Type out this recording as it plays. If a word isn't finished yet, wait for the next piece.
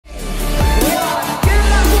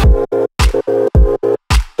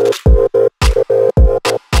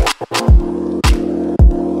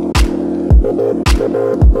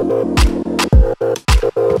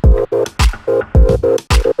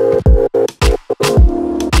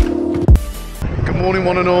morning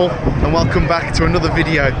one and all, and welcome back to another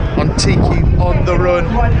video on TQ on the Run.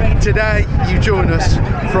 Today you join us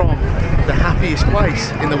from the happiest place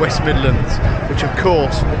in the West Midlands, which of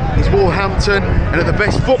course is Wolverhampton, and at the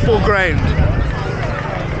best football ground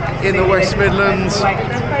in the West Midlands,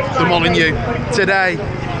 the Molineux. Today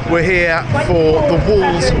we're here for the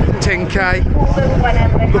Wolves 10K.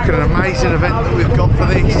 Look at an amazing event that we've got for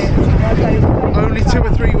this. Only 2 or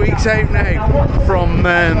 3 weeks out now from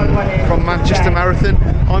Manchester Marathon.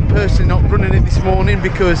 I'm personally not running it this morning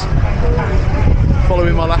because,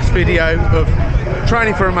 following my last video of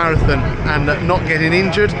training for a marathon and not getting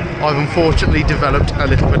injured, I've unfortunately developed a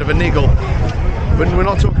little bit of a niggle. But we're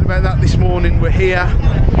not talking about that this morning. We're here,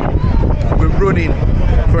 we're running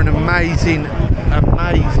for an amazing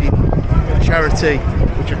charity,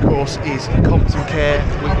 which of course is Compton Care,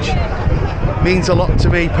 which means a lot to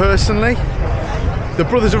me personally. The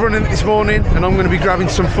brothers are running it this morning and I'm going to be grabbing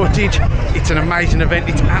some footage. It's an amazing event,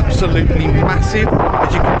 it's absolutely massive,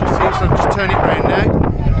 as you can just see, so I'll just turn it around now.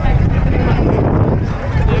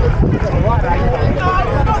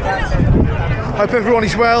 Hope everyone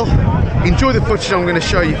is well. Enjoy the footage I'm going to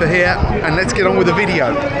show you for here, and let's get on with the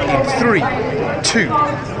video in 3, 2,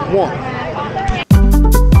 1.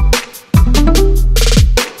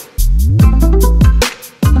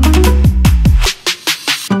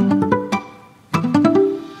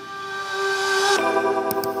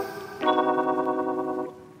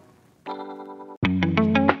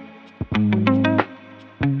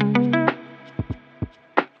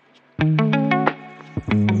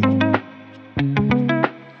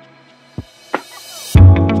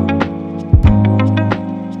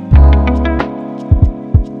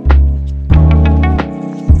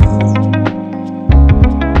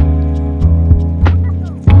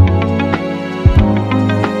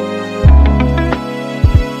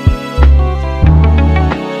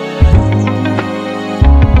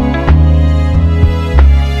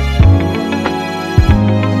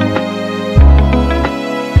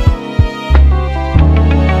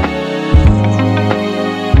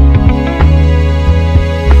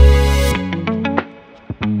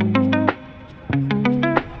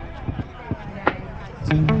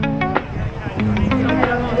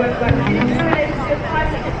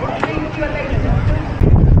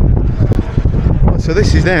 So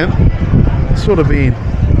this is them, sort of being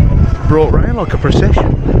brought round like a procession.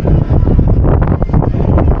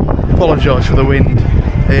 Apologise for the wind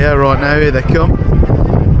here right now, here they come.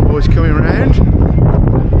 Boys coming round.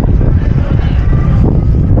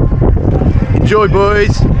 Enjoy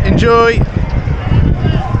boys, enjoy!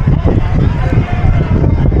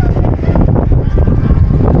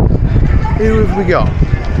 Who have we got?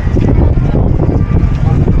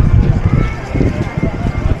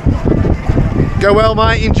 Go well,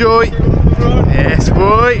 mate, enjoy. Yes,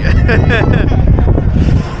 boy.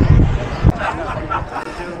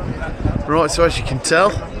 Right, so as you can tell,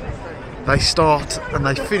 they start and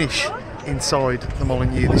they finish inside the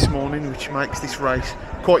Molineux this morning, which makes this race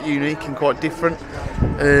quite unique and quite different.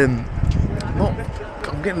 I'm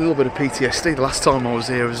getting a little bit of PTSD. The last time I was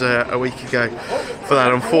here was a week ago for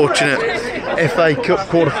that unfortunate FA Cup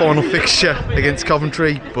quarter-final fixture against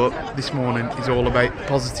Coventry, but this morning is all about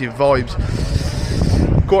positive vibes.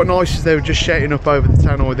 Quite nice as they were just shouting up over the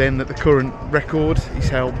tannoy then that the current record is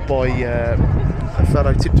held by a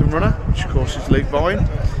fellow Tipton runner, which of course is Luke Vine.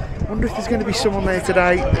 I wonder if there's going to be someone there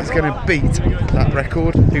today that's going to beat that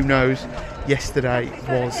record. Who knows? Yesterday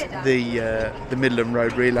was the Midlands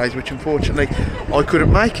Road Relays, which unfortunately I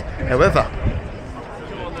couldn't make. However,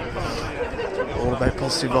 all about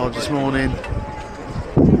positive vibes this morning.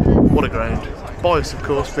 What a ground. Bias of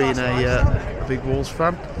course being a big Wolves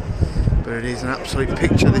fan, but it is an absolute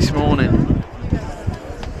picture this morning.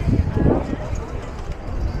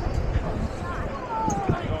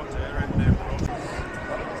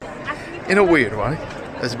 In a weird way,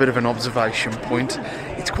 as a bit of an observation point,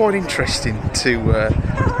 it's quite interesting to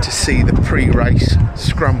see the pre-race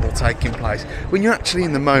scramble taking place. When you're actually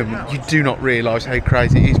in the moment, you do not realise how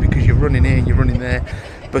crazy it is because you're running here, you're running there.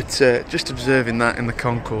 But just observing that in the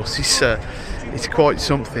concourse is it's quite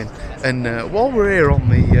something. And while we're here on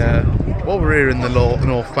the in the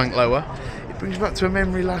North Bank Lower, it brings back to a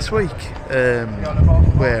memory last week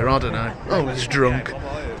where I don't know, I was drunk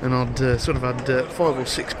and I'd sort of had 5 or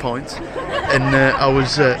 6 pints, and I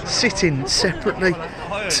was sitting separately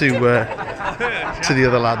to the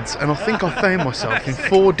other lads, and I think I found myself in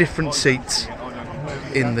 4 different seats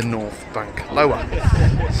in the North Bank Lower.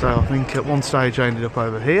 So I think at one stage I ended up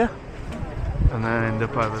over here, and then I ended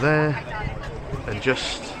up over there, and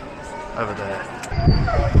just over there.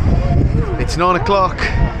 It's 9 o'clock.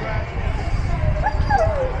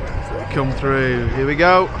 come through. Here we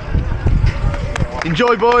go.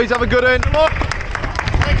 Enjoy, boys. Have a good one.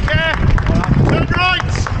 Take care. Turn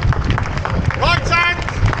right. Right hand.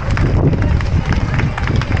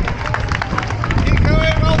 Keep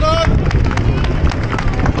going. Well done.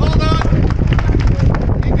 Well done.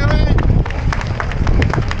 Keep going.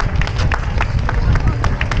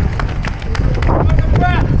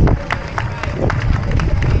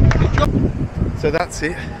 So that's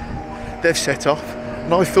it. They've set off,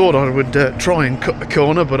 and I thought I would try and cut the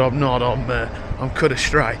corner, but I'm not. I'm cut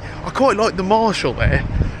astray. I quite like the marshal there.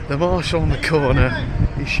 The marshal on the corner.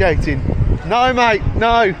 He's shouting, "No, mate,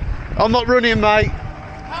 no! I'm not running, mate."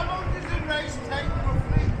 How long does the race take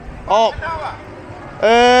roughly? Oh,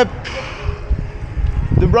 An hour.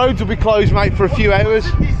 The roads will be closed, mate, for a few hours.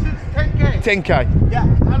 What's the distance? 10k. 10k. Yeah.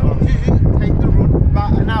 How long does it take the run?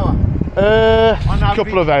 About an hour. A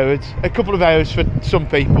couple of hours. A couple of hours for some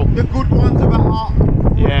people. The good ones about half.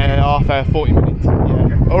 Yeah, half hour, 40 minutes.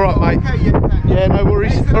 Yeah. All right, mate. Okay, Yeah, no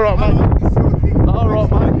worries. All right, mate. All right,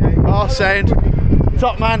 mate. Oh, sound.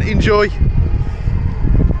 Top man, enjoy. I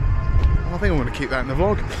think I'm going to keep that in the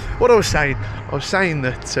vlog. What I was saying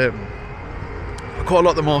that I quite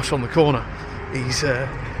like the marshal on the corner. He's,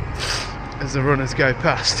 as the runners go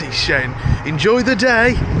past, he's shouting, "Enjoy the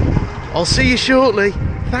day. I'll see you shortly.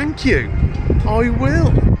 Thank you. I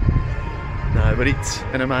will." No, but it's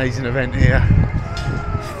an amazing event here.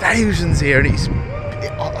 Thousands here, and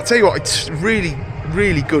I'll tell you what, it's really,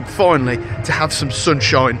 really good finally to have some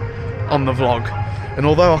sunshine on the vlog. And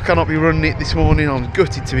although I cannot be running it this morning, I'm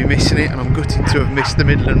gutted to be missing it, and I'm gutted to have missed the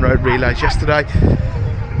Midland Road relays yesterday.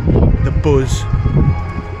 The buzz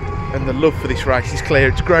and the love for this race is clear.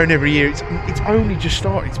 It's grown every year. It's only just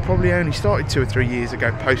started. It's probably only started 2 or 3 years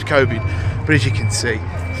ago, post-COVID. But as you can see,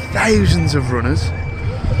 thousands of runners.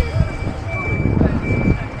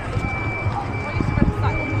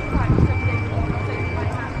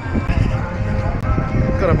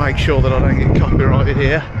 Got to make sure that I don't get copyrighted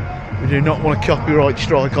here. We do not want a copyright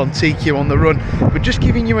strike on TQ on the run, but just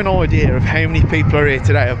giving you an idea of how many people are here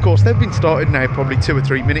today. Of course, they've been started now probably 2 or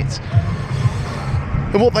 3 minutes.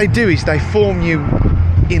 And what they do is they form you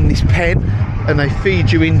in this pen and they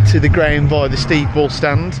feed you into the ground via the Steve Ball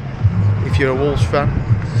stand, if you're a Wolves fan.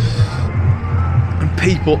 And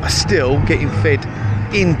people are still getting fed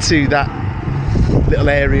into that little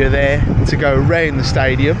area there to go around the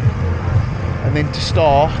stadium and then to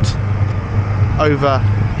start over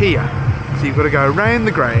here. So you've got to go around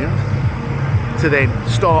the ground to then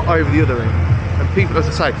start over the other end. And people, as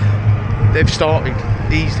I say, they've started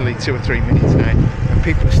easily 2 or 3 minutes now, and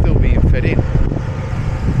people are still being fed in.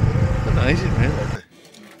 Amazing, really.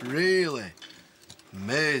 Really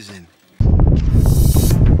amazing.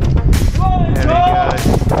 There we go.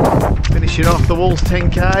 Finishing off the Wolves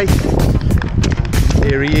 10k.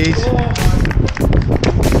 Here he is.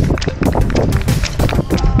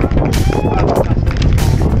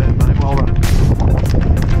 Well done.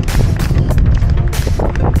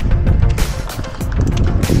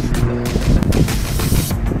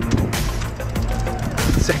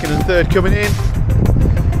 Second and third coming in.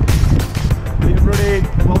 Running.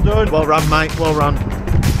 Well done. Well run, mate. Well run.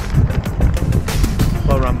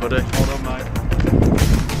 Well run, buddy. Well done, mate.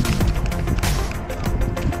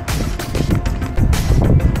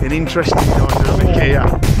 An interesting dynamic here.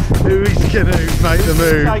 Who is going to make the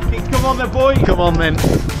move? Come on then, boy. Come on then.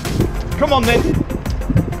 Come on then.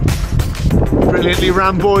 Brilliantly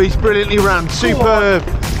ran, boys. Brilliantly ran. Superb.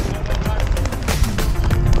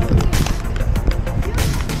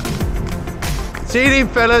 See it in,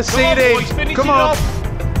 fellas. See it in. Come on.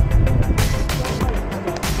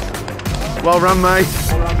 Well run, mate.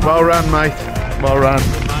 Well run, mate. Well run.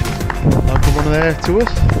 I'll put one there to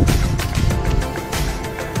us.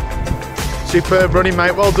 Superb running,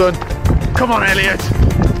 mate. Well done. Come on, Elliot.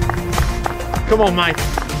 Come on, mate.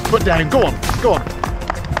 Put down. Go on. Go on.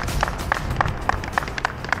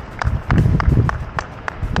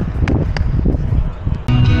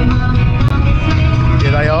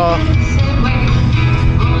 Here they are.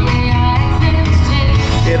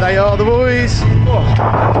 Here they are, the boys.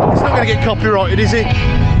 Oh, it's not going to get copyrighted, is it?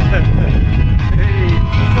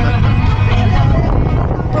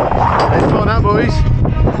 Let's go on that, boys.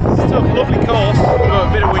 Still a lovely course. We've got a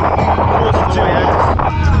bit of wind. Course for 2 hours.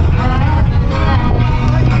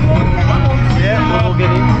 Yeah, we'll get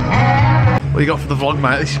in. What you got for the vlog,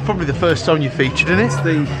 mate? This is probably the first time you featured in it. It's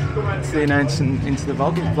the announcement into the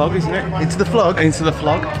vlog, isn't it? Into the vlog? Into the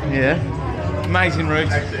vlog. Yeah. Amazing route.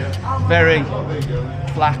 Very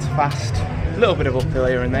flat, fast. A little bit of uphill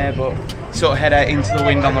here and there, but sort of head out into the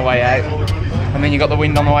wind on the way out. And then you got the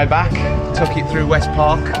wind on the way back. Took it through West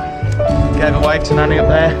Park. Gave a wave to Nanny up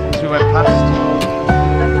there as we went past.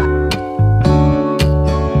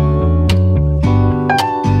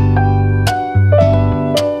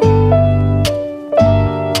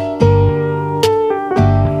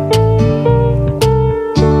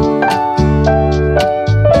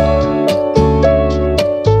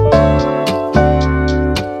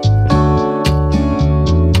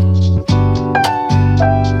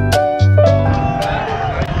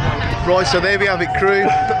 Right, so there we have it, crew.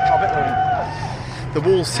 The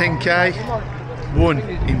Wolves 10K won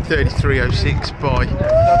in 33.06 by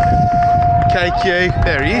KQ.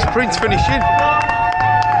 There he is, Prince finishing.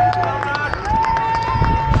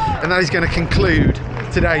 And that is going to conclude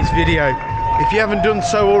today's video. If you haven't done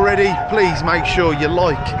so already, please make sure you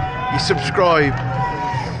like, you subscribe,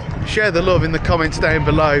 share the love in the comments down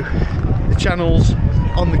below. The channel's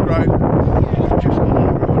on the grow, just got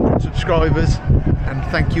over 100 subscribers, and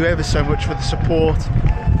thank you ever so much for the support.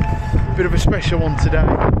 Bit of a special one today,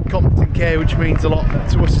 Compton Care, which means a lot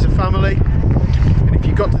to us as a family. And if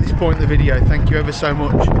you got to this point in the video, thank you ever so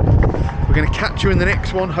much. We're going to catch you in the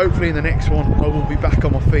next one. Hopefully in the next one I will be back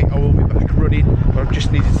on my feet, I will be back running, but I've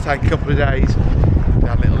just needed to take a couple of days with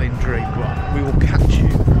that little injury. But we will catch you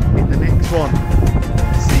in the next one.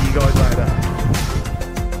 See you guys later.